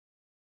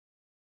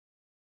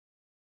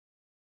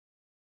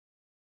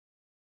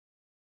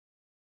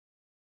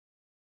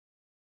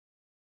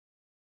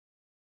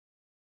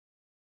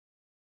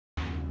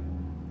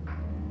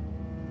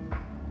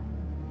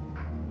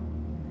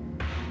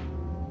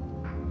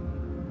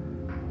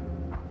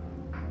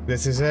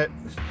This is it.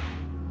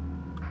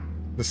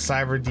 The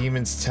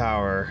Cyberdemon's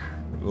tower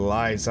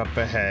lies up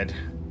ahead.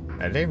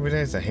 I didn't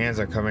realize the hands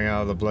are coming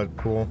out of the blood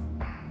pool.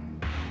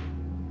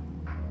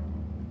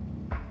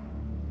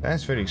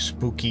 That's very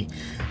spooky.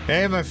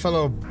 Hey, my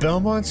fellow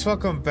Belmonts,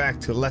 welcome back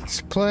to Let's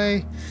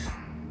Play.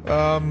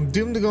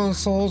 Doomed to Go in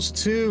Souls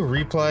 2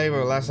 replay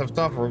where we last left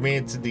off. We're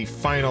made to the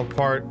final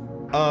part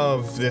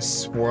of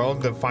this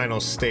world, the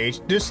final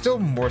stage. There's still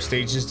more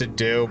stages to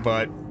do,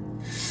 but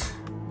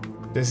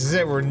this is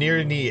it. We're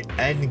nearing the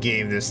end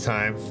game this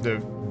time, the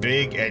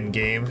big end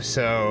game.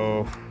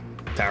 So,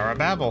 Tower of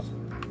Babel.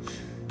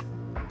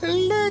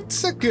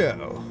 Let's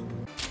go.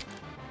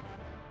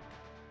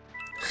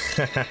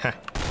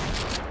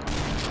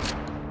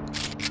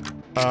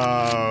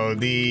 Oh,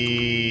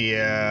 the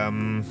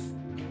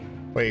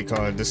what do you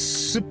call it? The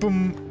Super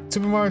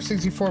Mario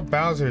 64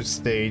 Bowser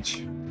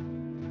stage.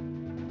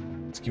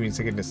 Just give me a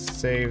second to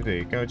save. There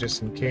you go,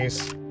 just in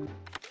case.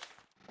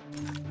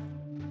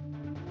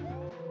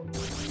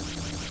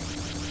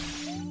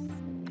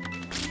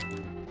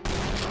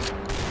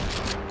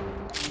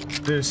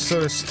 There's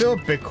still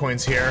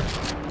Bitcoins here.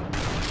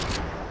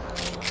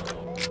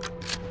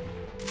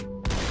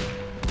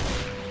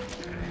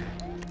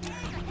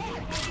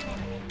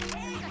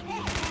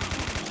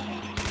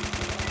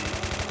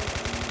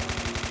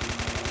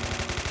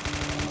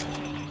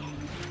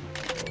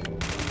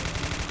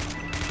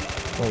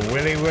 Oh,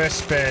 Willy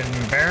Wisp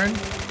and Baron.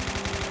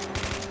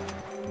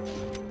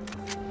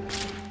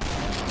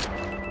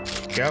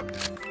 Yep.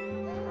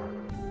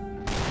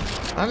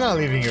 I'm not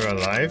leaving you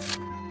alive.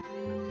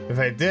 If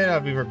I did, I'll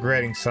be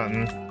regretting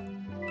something.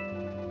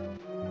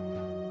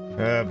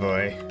 Oh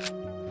boy.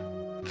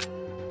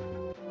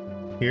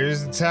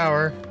 Here's the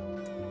tower.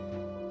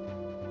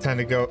 Time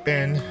to go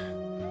in.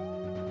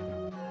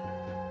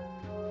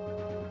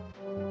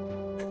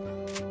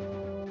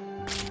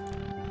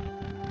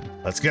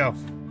 Let's go.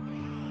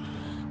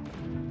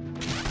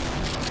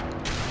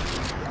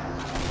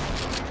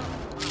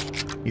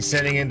 He's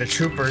sending in the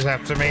troopers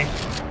after me.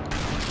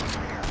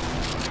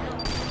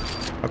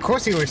 Of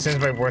course he always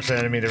sends my worst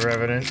enemy, the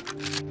Revenant.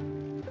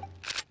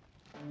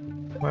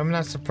 Well, I'm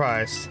not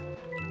surprised.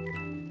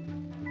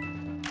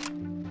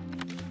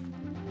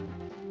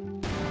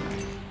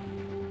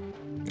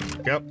 There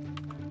we go.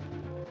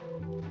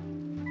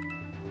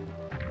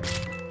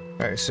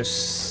 Alright, so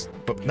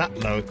but not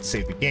load,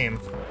 save the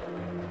game.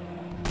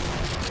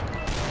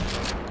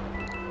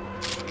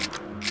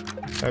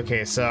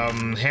 Okay,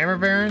 some hammer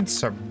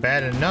barons are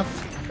bad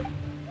enough.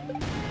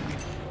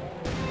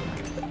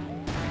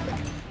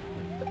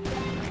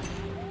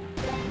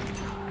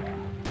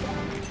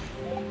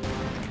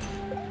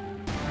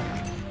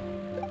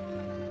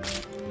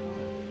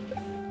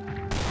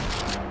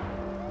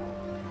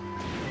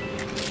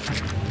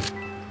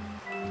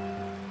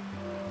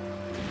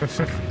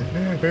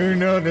 Who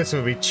knows, this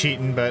would be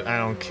cheating, but I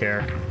don't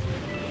care.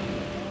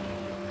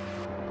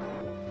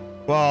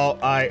 Well,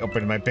 I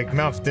opened my big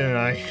mouth, didn't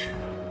I?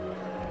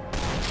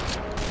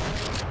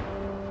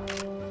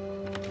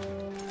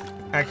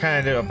 I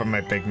kinda did open my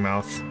big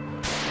mouth.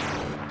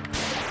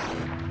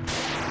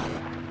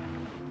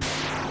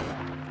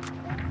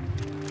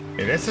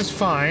 Okay, this is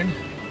fine.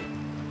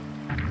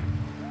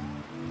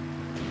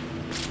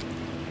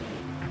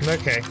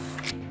 Okay.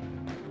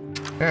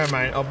 Never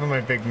mind, open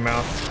my big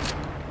mouth.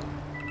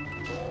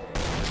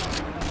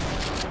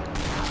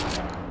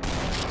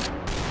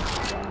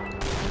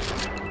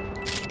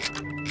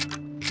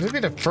 This would be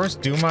the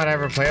first Doom mod I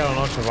ever played on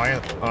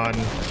Ultraviolet on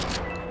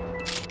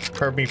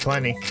Kirby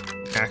Plenty,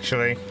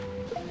 actually.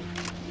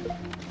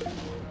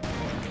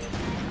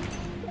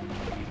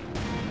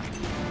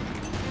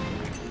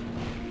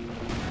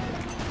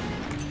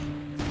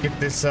 Get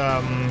this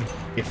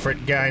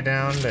Ifrit guy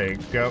down. There you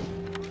go.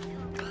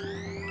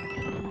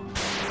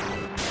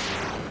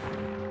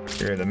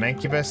 Here are the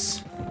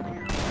Mancubus.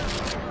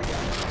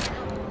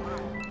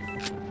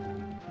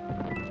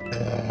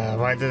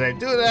 Why did I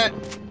do that?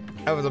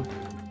 That was a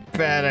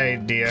bad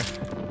idea.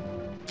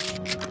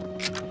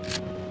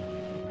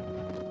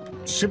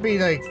 Should be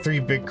like 3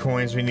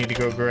 Bitcoins we need to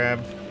go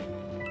grab.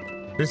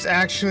 There's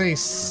actually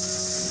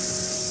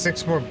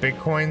 6 more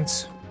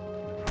Bitcoins.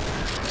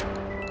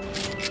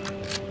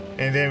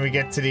 And then we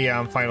get to the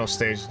final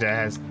stage that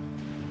has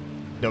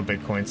no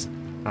Bitcoins.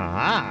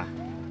 Aha!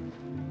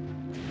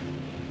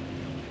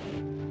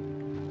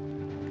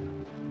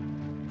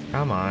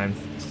 Come on.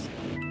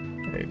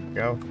 There you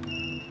go.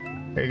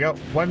 There you go.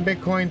 1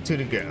 Bitcoin, 2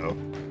 to go.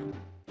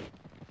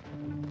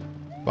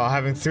 While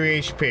having 3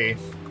 HP.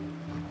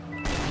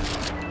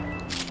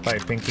 Bye,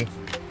 Pinky.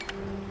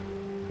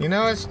 You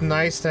know, it's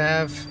nice to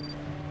have.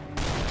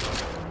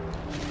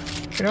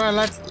 You know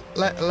what?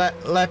 Let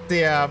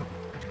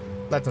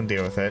them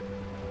deal with it.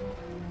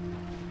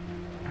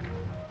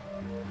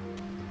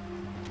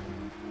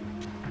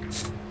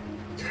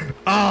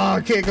 Oh,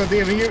 okay, go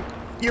damn it!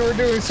 You were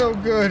doing so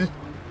good.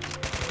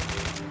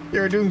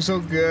 You were doing so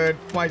good.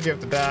 Why'd you have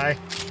to die?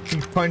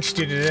 He punched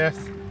you to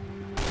death.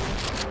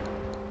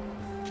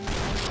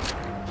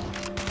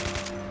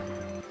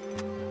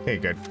 Okay,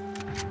 good.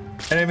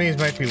 Enemies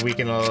might be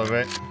weakened a little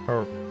bit,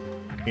 or,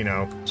 you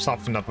know,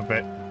 softened up a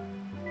bit.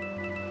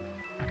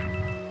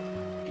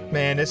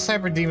 Man, this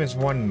Cyberdemon's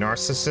one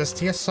narcissist.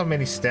 He has so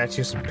many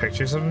statues and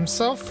pictures of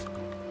himself.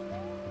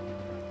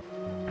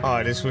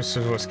 Oh, this was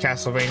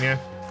Castlevania.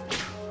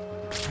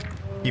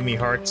 Give me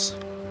hearts.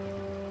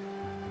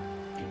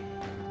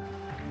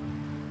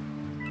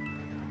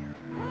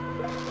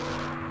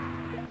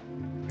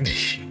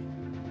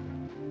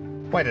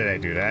 Why did I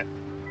do that?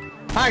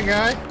 Hi,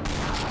 guy!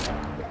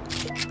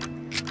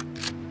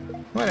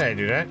 Why did I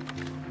do that?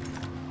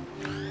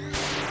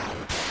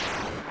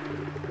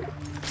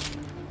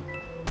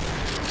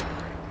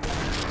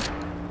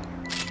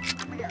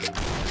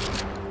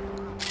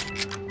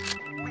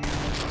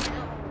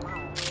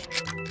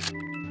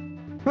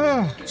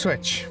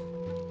 Switch.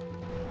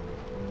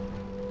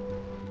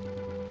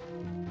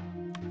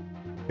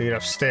 Lead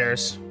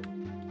upstairs.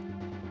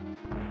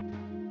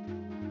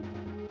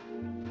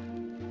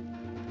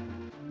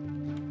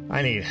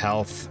 I need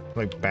health,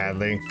 like,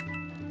 badly.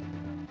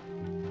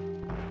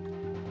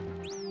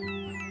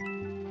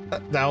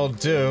 That'll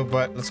do,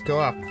 but let's go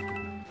up.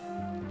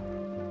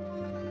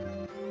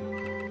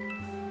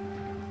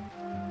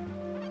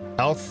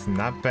 Health,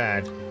 not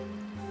bad.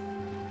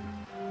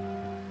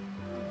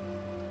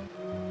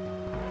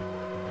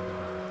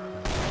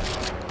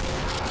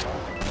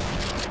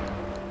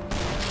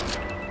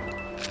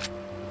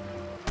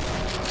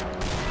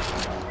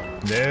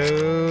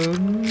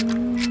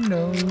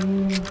 No.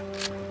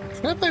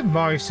 Should I play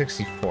Mario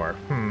 64?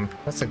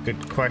 That's a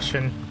good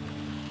question.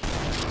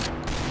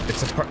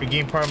 It's a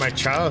game part of my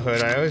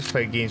childhood. I always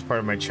play games part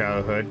of my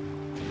childhood.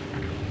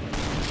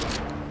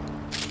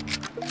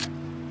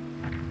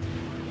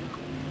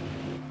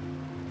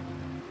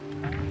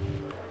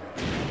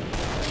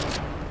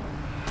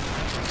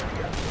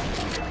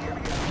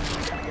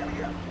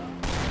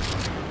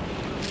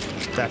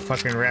 That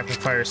fucking rapid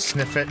fire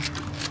sniff it.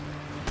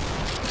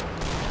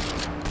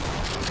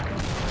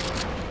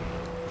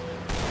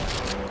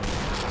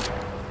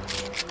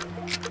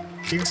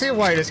 You can see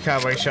why this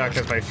cowboy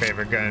shotgun is my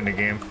favorite gun in the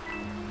game.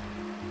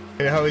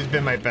 It's always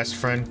been my best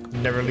friend.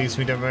 Never leaves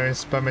me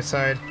by my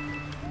side.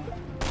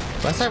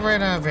 Unless I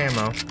ran out of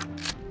ammo.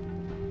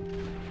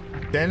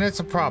 Then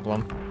it's a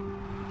problem.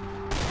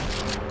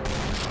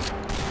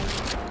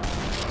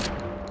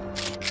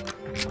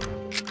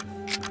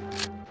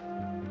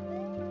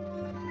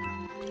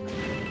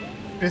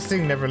 This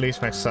thing never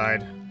leaves my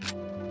side.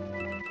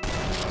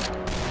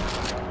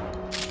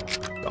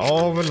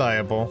 All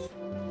reliable.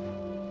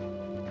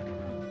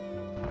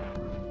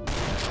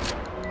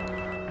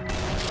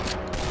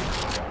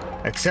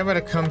 Except when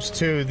it comes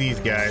to these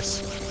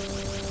guys.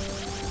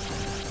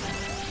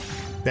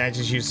 That I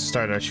just used to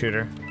start our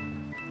shooter.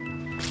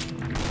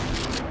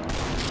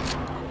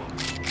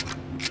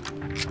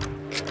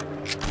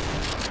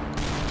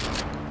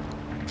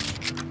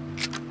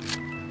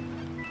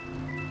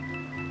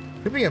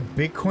 Could be a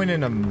big coin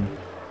in the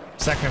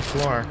second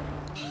floor.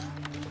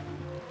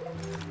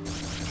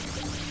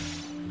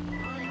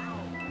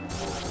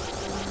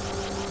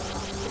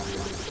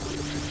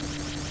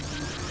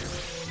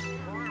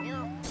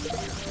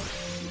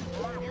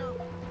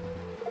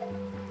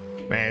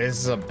 Man, this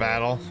is a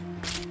battle.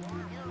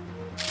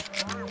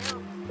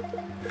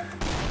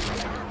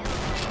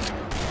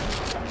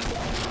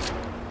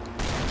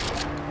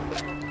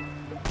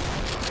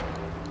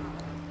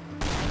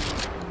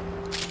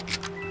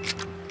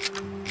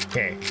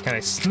 Okay, can I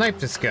snipe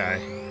this guy?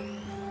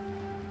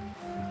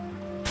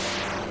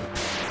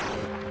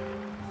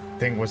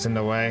 Thing was in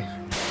the way.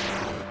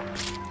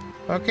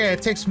 Okay,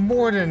 it takes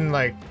more than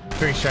like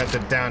 3 shots to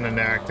down an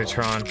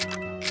Arctotron.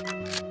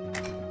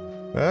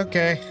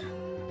 Okay.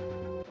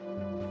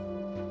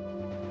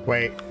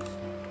 Wait.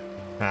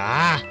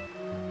 Ah!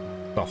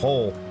 The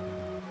hole.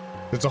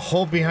 There's a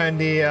hole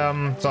behind the,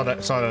 saw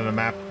that on the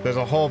map. There's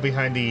a hole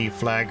behind the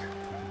flag.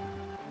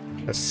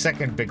 The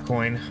second big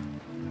coin.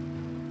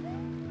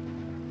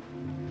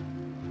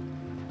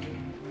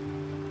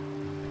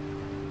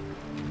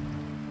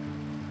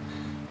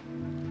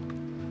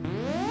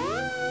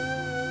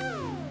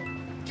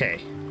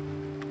 Okay.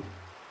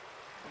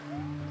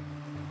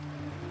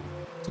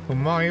 Super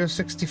Mario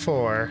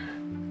 64.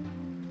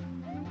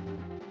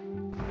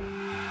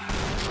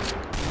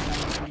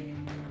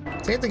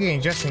 Save the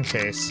game just in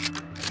case.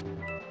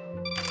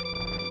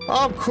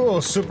 Oh,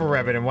 cool, Super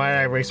Rabbit, and why did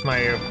I waste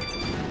my...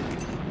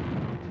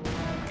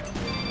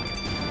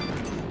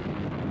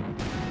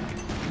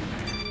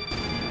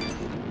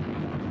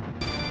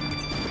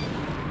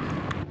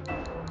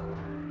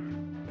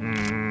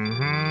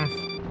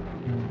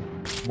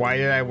 Why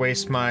did I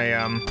waste my,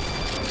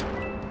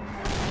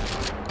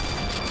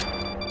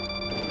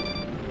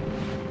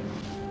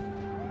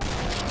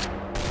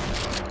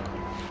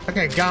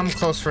 Okay, got him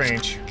close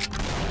range.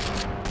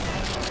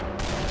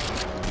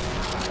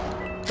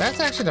 That's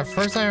actually the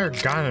first time I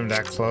ever got him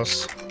that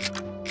close.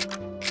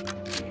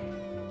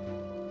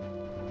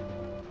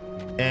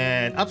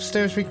 And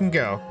upstairs we can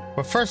go.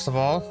 But first of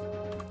all,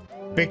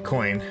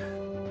 Bitcoin.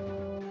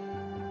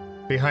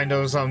 Behind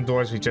those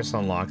doors we just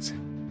unlocked.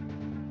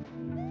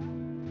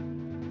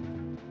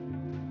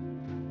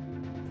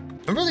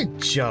 I'm really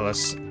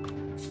jealous.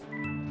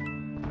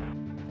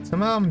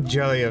 Somehow I'm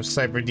jelly of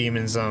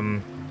Cyberdemon's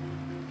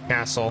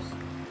castle.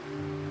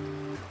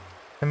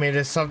 I mean,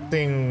 it's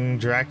something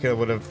Dracula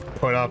would have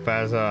put up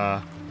as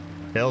a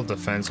hill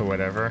defense or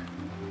whatever.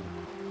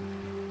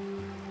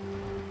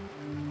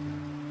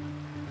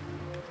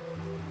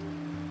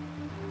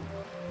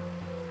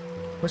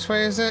 Which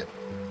way is it?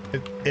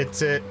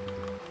 It's it.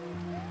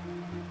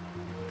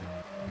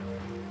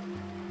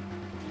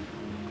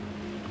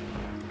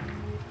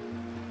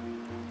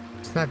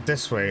 It's not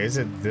this way. Is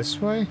it this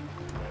way?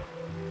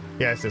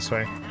 Yeah, it's this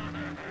way.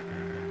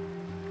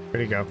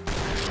 Where'd he go?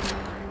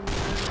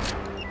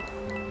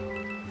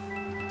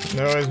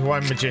 There's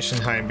one magician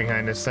hiding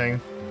behind this thing.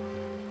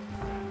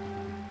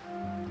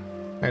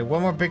 Alright,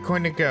 one more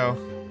Bitcoin to go.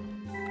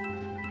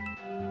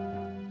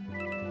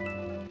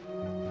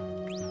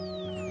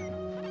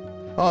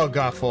 Oh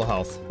god, full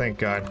health. Thank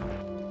god.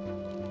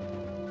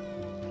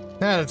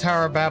 Yeah, the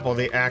Tower of Babel,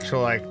 the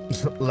actual, like,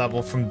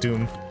 level from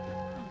Doom.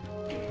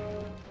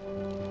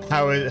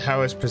 How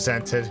it's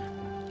presented.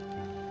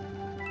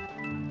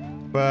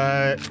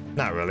 But,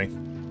 not really.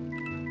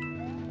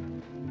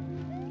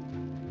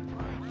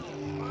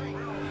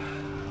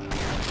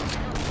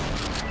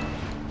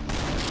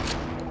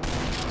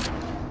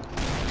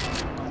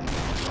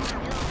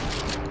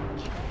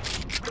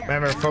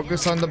 Remember,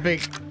 focus on the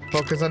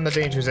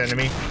dangerous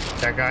enemy.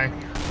 That guy.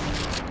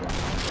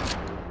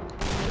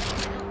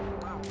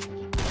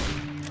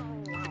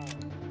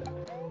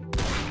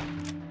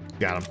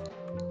 Got him.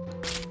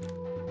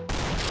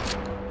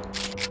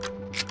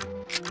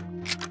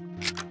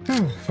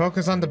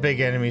 Focus on the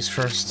big enemies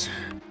first.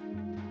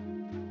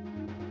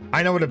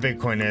 I know what a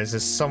Bitcoin is.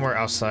 It's somewhere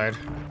outside.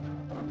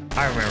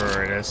 I remember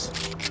where it is.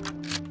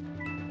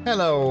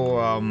 Hello,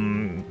 I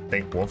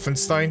think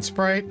Wolfenstein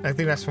Sprite? I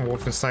think that's from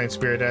Wolfenstein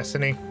Spirit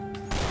Destiny.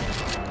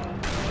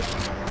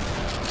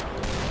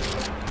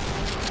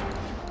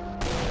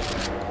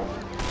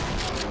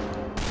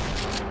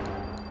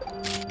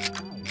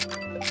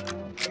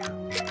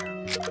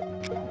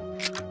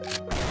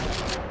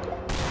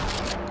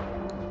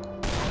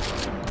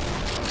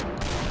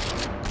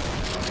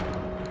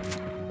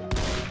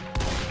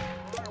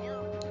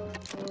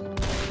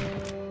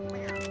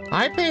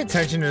 I pay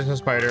attention to the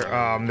spider.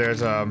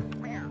 There's a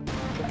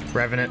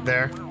revenant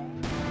there.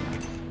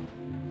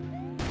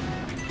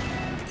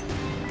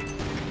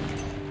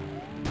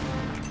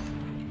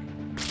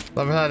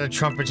 Love how the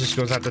trumpet just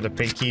goes after the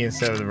pinky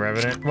instead of the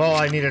revenant. Well,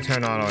 I need to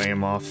turn auto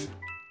aim off.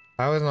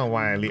 I always know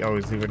why I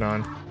always leave it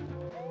on.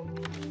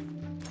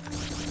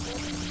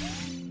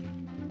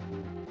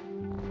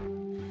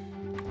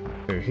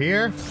 Through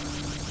here.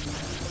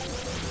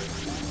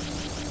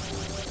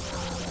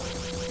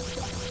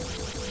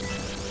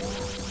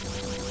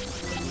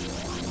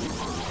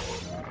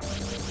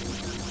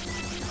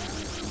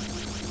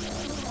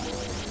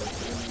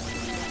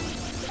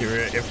 Get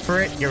rid of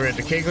Ifrit, get rid of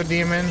the Keiko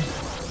Demon.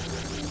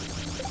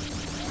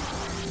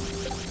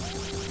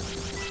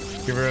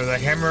 Get rid of the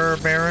Hammer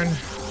Baron.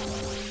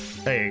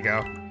 There you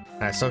go.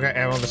 I still got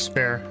ammo to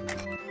spare.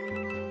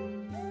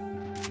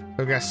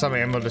 Still got some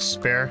ammo to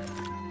spare.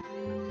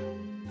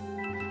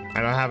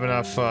 I don't have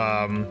enough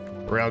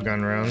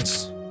railgun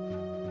rounds.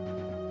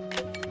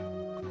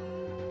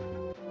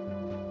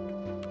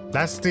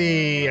 That's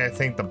I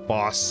think the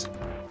boss.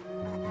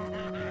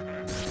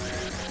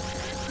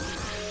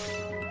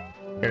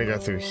 Gotta go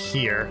through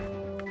here.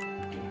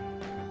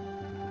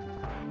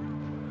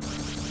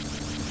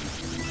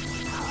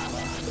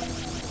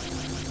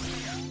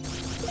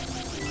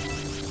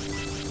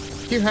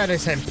 You had to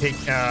send pig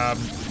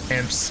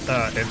imps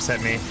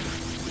at me.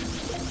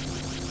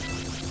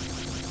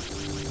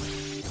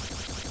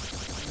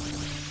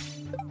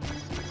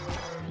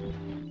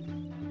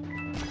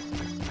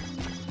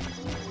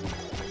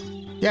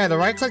 Yeah, the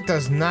right click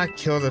does not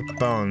kill the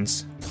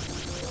bones.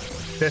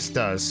 This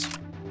does.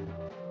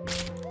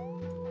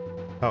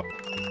 Oh,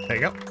 there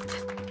you go.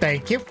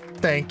 Thank you,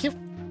 thank you,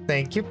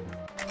 thank you.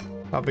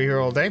 I'll be here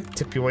all day.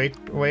 Tip you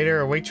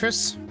waiter or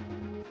waitress.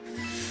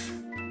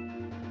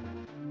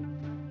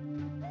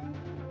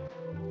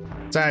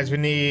 Besides, we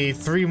need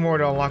 3 more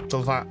to unlock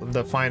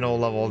the final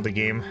level of the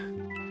game.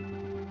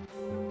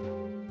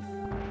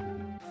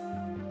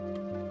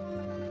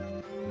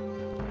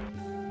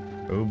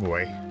 Oh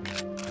boy.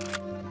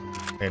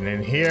 And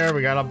in here,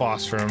 we got a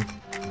boss room.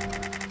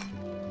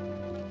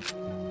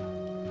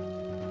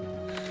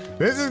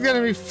 This is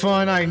gonna be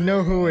fun. I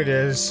know who it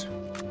is.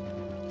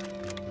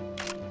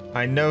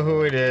 I know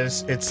who it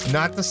is. It's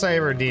not the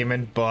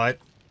Cyberdemon, but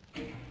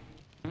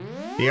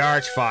the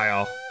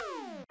Archvile.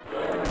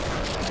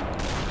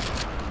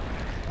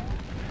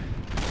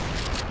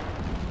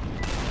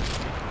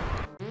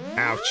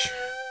 Ouch.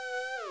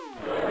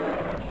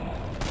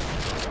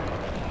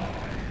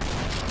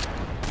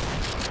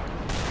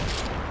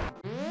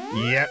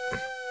 Yep.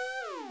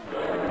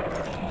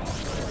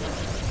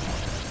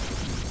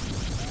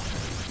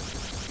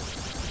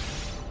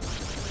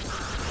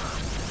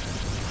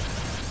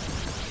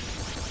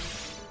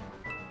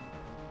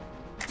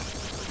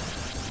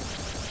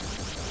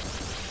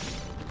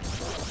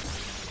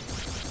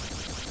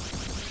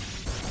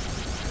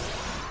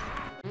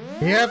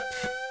 Yep.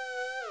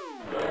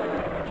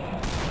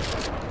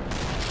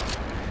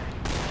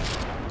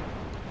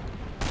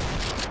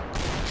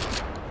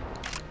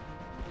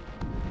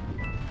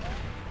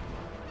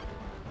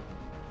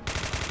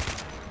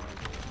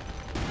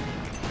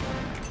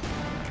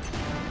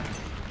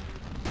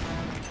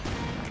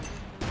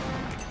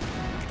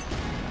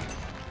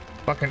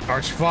 Fucking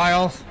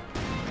archvile.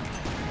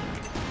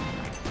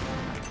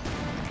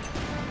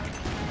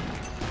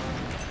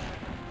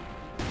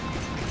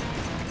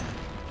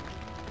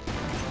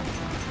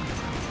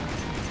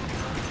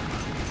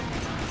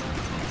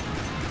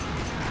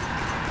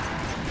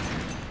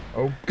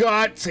 Oh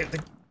god, save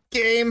the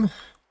game.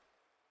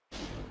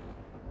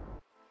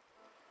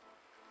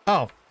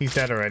 Oh, he's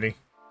dead already.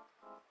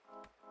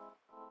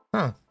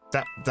 Huh.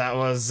 That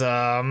was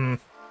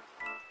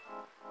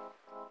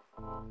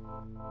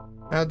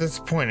how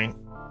disappointing.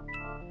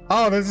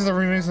 Oh, this is a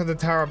remix of the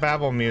Tower of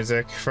Babel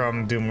music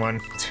from Doom 1.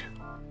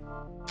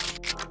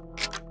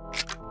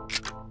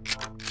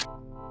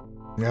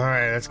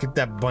 Alright, let's get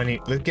that bunny.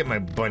 Let's get my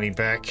bunny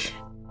back.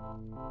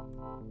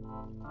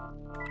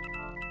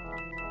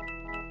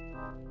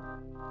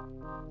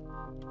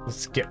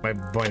 Let's get my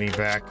bunny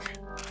back.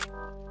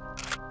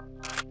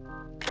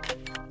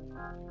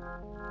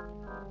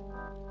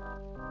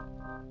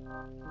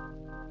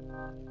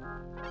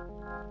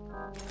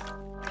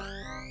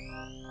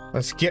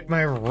 Let's get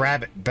my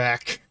rabbit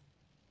back.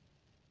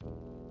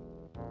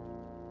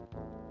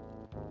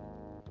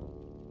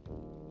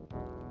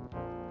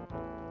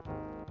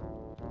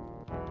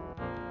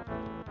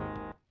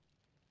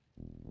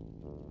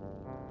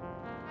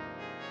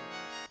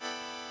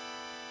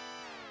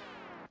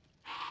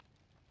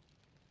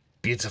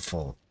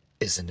 Beautiful,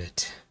 isn't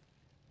it?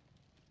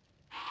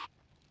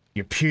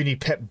 Your puny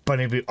pet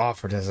bunny will be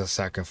offered as a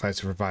sacrifice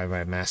to revive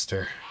my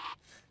master.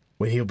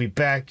 When he'll be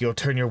back, you'll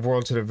turn your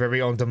world to their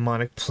very own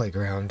demonic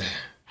playground.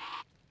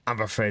 I'm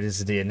afraid this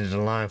is the end of the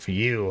line for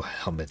you,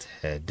 Helmet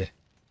Head.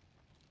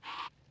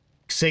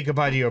 Say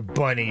goodbye to your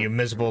bunny, your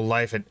miserable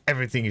life, and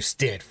everything you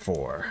stand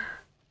for.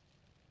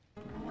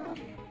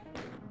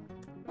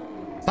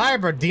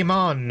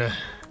 Cyberdemon!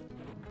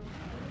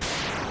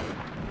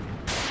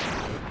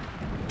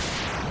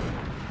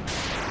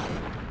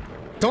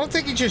 Don't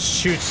think he just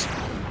shoots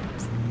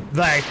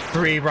like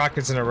 3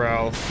 rockets in a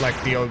row,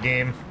 like the old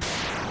game.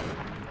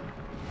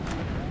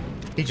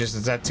 He just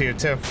does that to you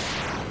too.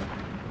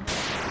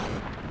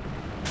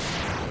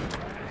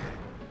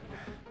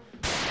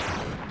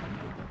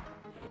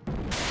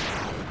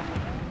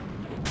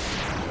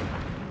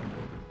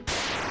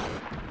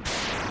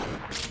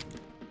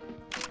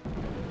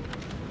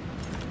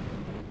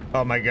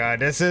 Oh my god,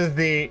 this is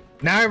the...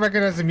 Now I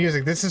recognize the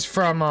music. This is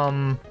from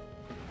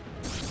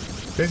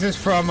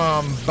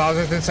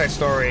Bowser's Inside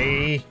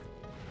Story.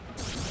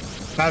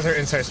 Bowser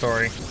Inside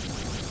Story.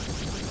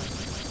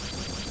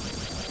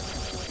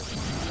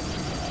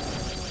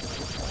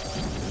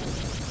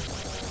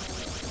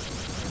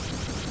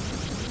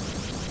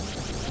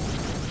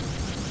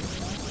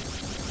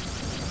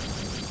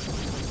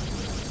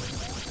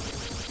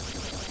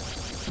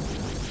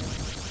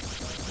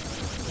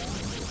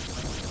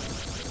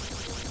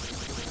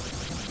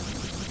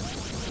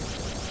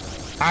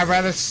 I'd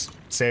rather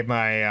save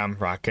my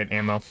rocket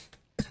ammo.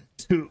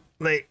 Too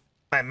late.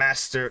 My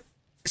master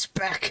is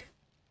back.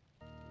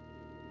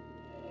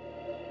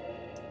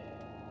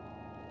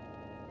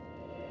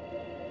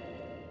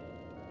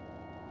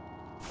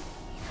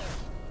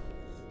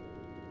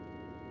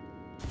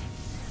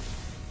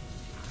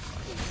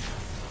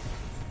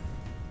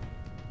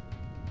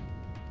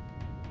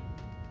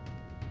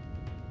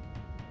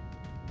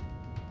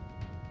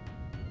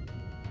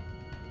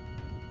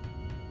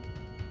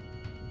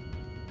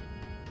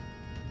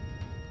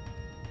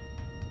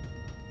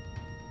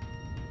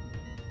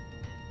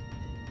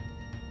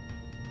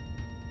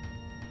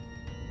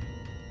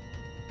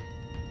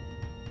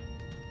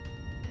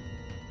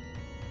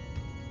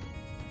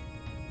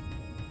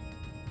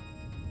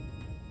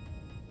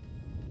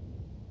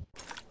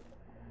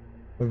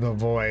 The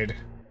void.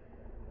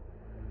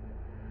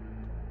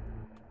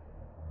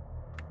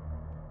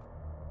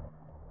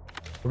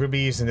 We're gonna be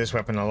using this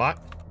weapon a lot.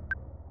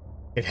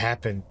 It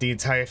happened. The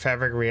entire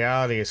fabric of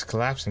reality is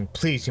collapsing.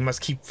 Please, you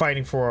must keep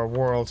fighting for our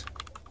world.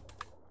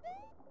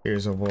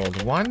 Here's a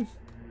world 1.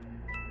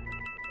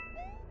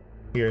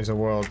 Here's a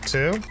world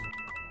 2.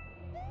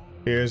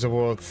 Here's a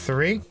world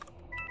 3.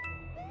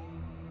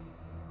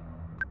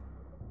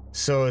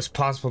 So it's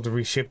possible to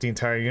reshape the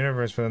entire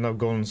universe with enough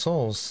golden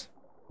souls.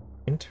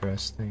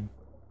 Interesting.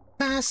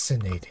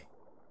 Fascinating.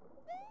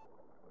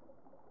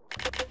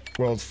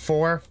 World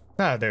 4.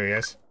 Ah, there he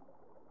is.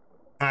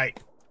 I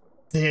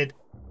did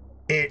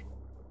it.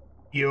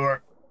 You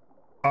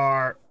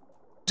are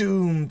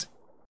doomed.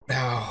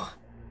 Now,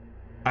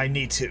 I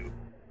need to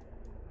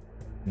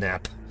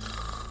nap.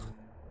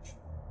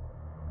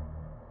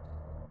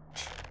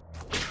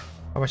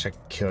 I wish I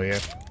could kill you.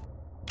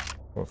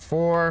 World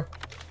 4.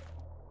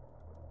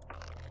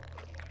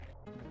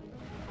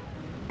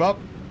 Well.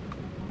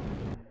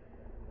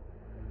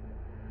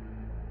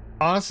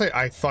 Honestly,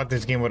 I thought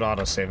this game would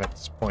autosave at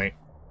this point.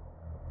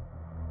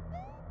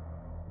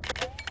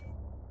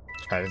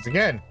 Try this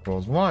again.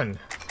 World 1.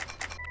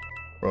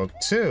 World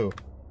 2.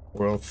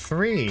 World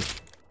 3.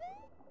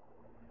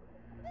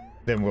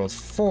 Then World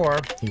 4.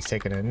 He's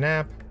taking a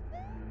nap.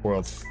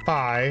 World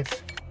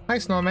 5. Hi,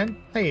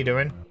 Snowman. How you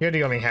doing? You're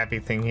the only happy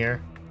thing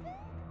here.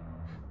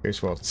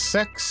 Here's World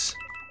 6.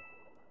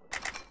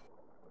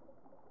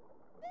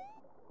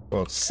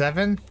 World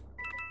 7.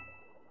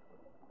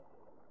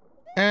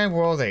 And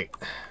World 8.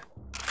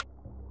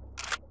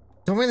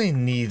 Don't really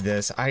need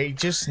this. I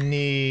just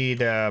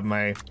need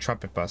my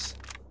trumpet bus.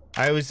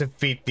 I always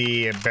defeat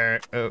the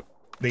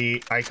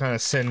icon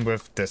of sin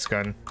with this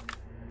gun.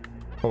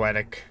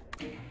 Poetic.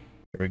 Here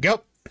we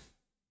go.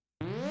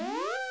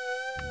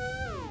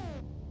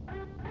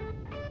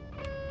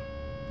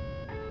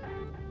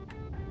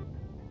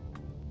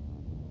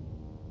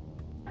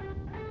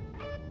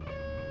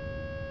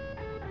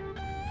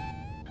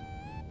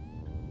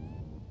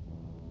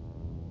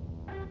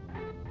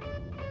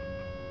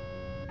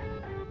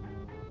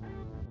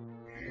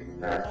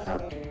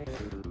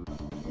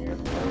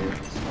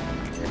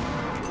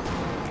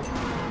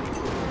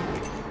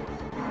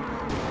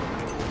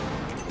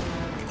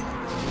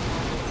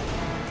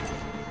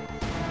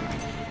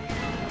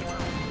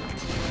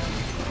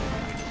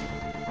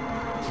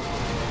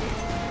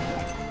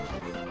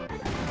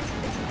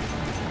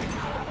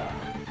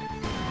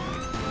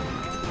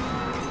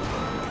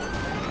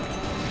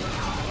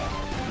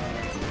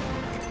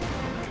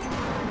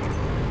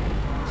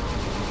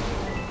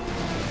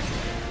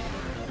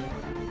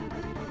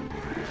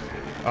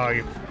 Oh,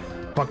 you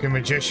fucking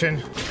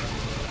magician.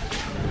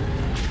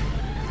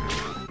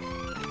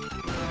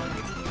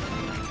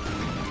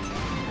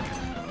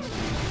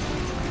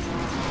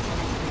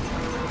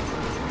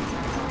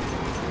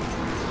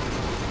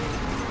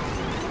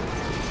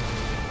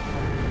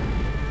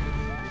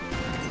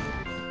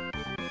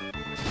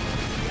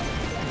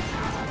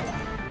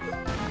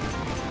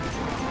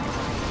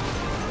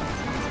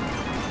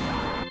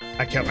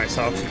 I killed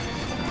myself.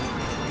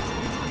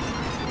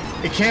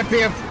 It can't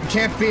be a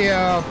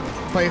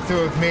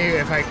playthrough with me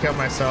if I kill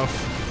myself.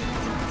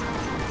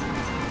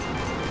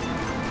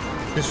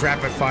 Just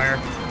rapid fire.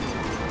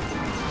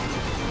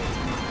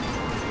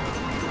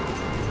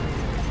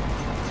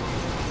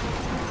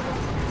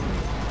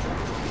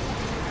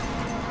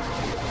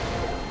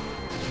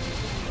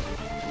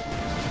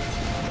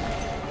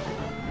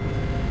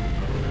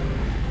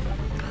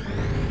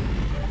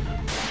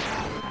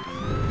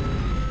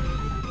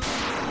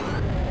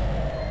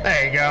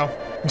 There you go.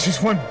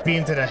 Just one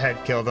beam to the head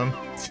killed him.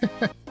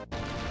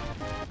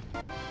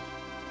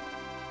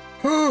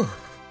 Whew.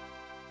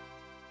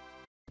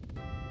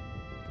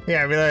 Yeah,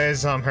 I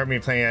realize hurt me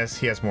playing as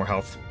he has more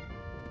health.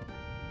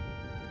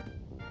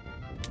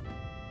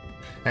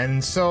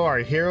 And so our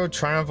hero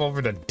triumphed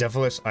over the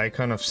devilish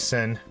icon of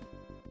sin.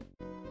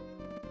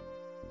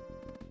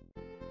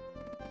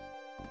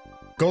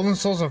 Golden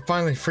souls are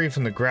finally free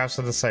from the grasp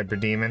of the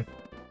Cyberdemon.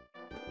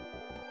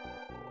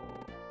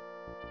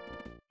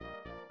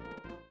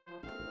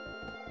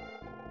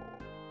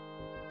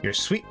 Your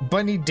sweet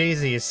bunny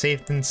Daisy is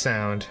safe and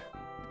sound.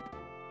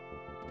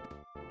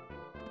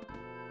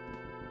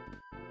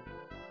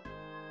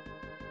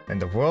 And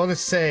the world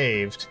is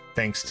saved,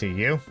 thanks to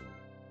you.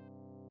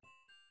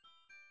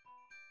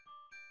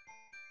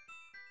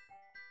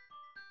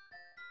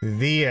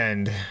 The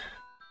end.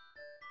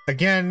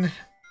 Again,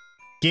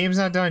 game's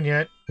not done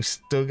yet. We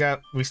still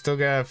got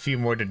a few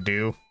more to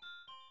do.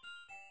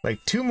 Like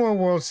 2 more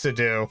worlds to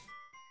do.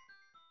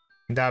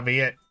 And that'll be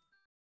it.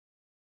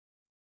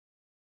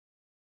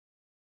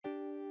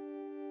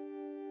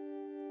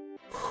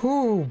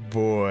 Oh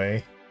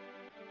boy.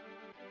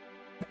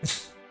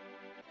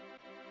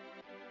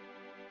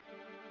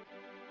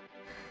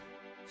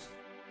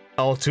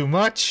 All too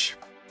much.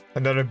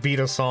 Another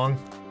Beatles song.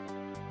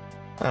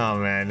 Oh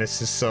man,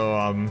 this is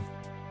so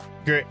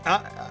great.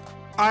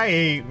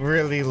 I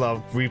really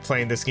love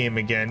replaying this game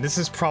again. This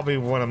is probably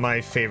one of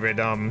my favorite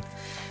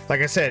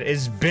like I said,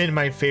 it's been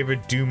my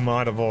favorite Doom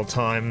mod of all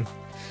time.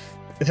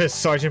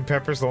 Sergeant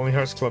Pepper's Lonely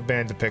Hearts Club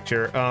Band to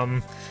picture.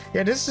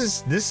 Yeah, this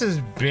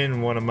has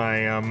been one of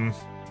my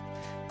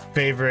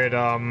favorite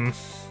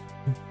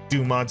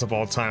Doom mods of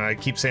all time. I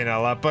keep saying that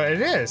a lot, but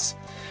it is.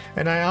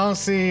 And I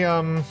honestly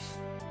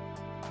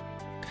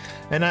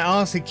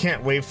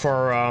can't wait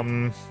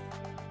for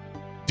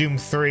Doom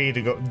 3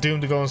 to go, Doom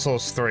to Golden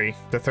Souls 3,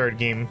 the third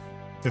game.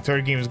 The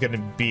third game is going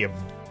to be a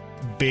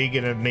big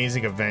and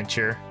amazing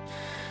adventure.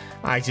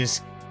 I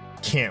just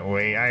can't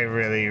wait. I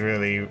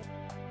really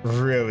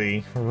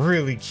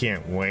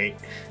can't wait.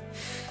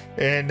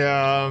 And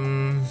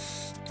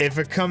if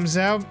it comes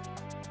out,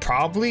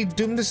 probably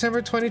Doom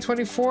December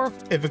 2024.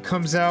 If it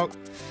comes out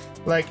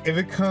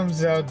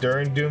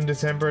during Doom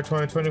December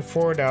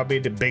 2024, that'll be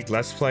the big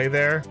Let's Play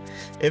there.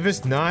 If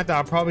it's not,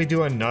 I'll probably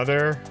do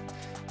another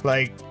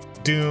like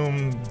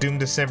Doom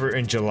December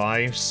in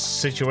July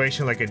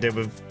situation like I did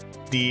with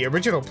the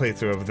original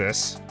playthrough of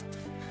this.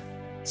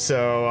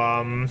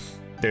 So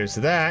there's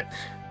that.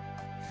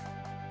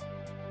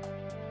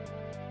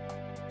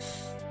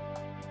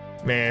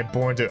 Man,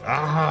 born to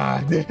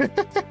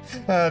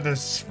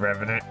this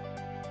Revenant.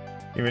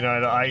 Even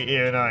though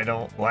I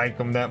don't like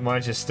them that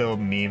much, it's still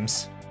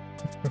memes.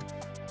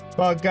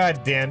 Well,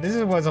 goddamn,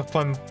 this was a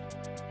fun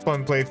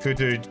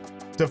playthrough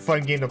the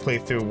fun game to play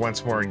through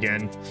once more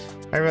again.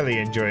 I really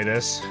enjoy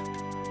this.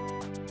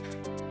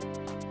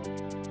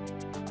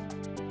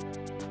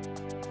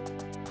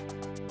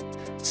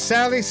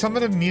 Sadly, some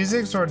of the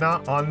musics are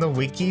not on the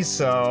wiki,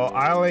 so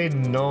I only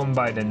know them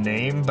by the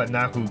name, but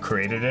not who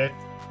created it.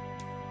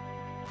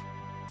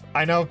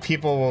 I know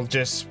people will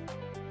just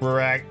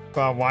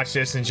watch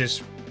this and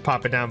just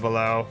pop it down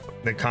below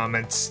in the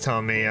comments,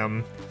 tell me,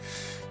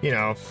 you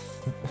know,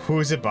 who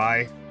is it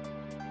by?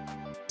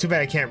 Too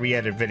bad I can't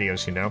re-edit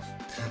videos, you know.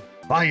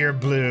 Fire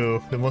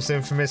Blue, the most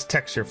infamous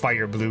texture,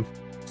 Fire Blue.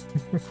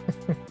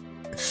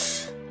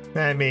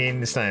 I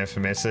mean, it's not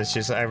infamous, it's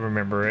just I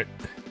remember it.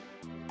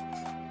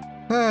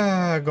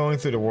 Going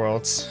through the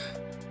worlds.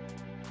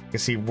 You can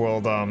see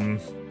world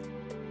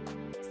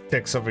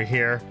 6 over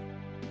here.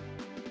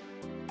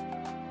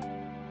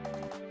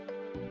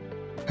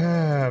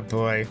 Ah,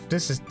 boy,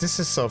 this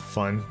is so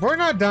fun. We're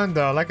not done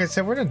though. Like I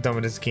said, we're not done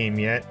with this game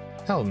yet.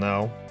 Hell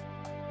no.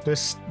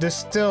 There's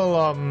still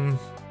a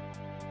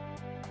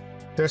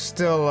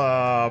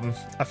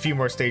few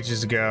more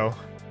stages to go.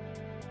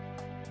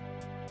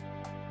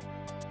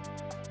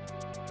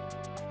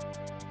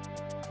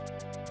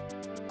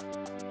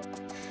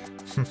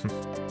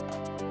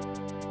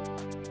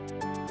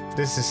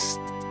 This is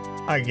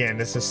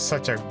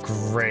such a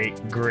great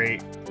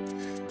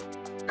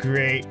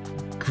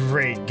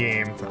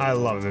game. I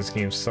love this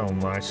game so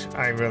much.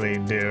 I really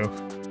do.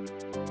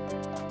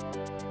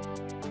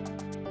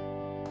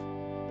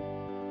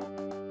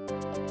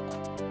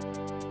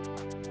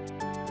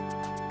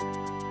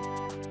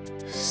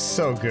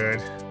 So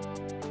good.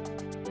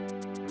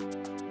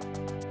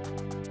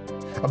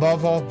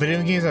 Above all,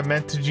 video games are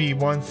meant to be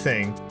one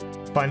thing: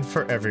 fun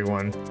for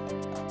everyone.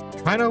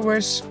 Kinda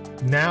wish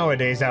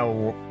nowadays that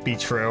will be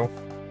true.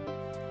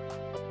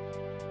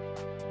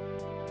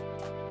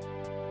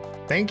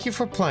 Thank you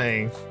for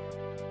playing.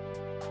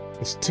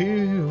 It's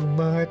too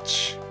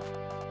much.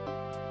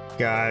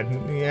 God,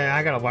 yeah,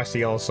 I gotta watch the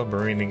Yellow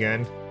Submarine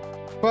again.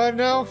 But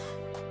no,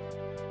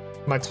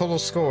 my total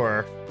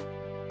score.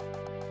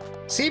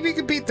 See if you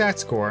can beat that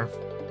score.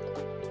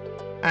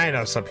 I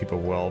know some people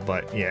will,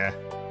 but yeah.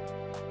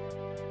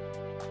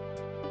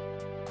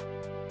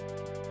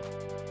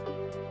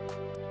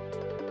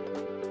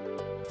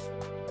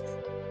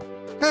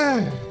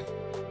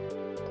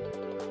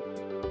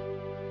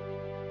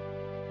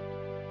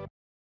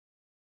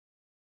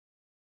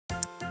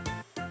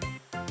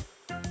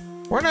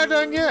 We're not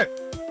done yet.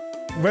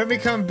 When we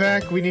come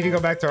back, we need to go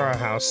back to our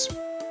house.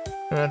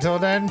 And until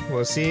then,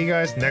 we'll see you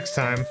guys next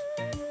time.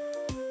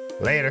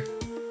 Later.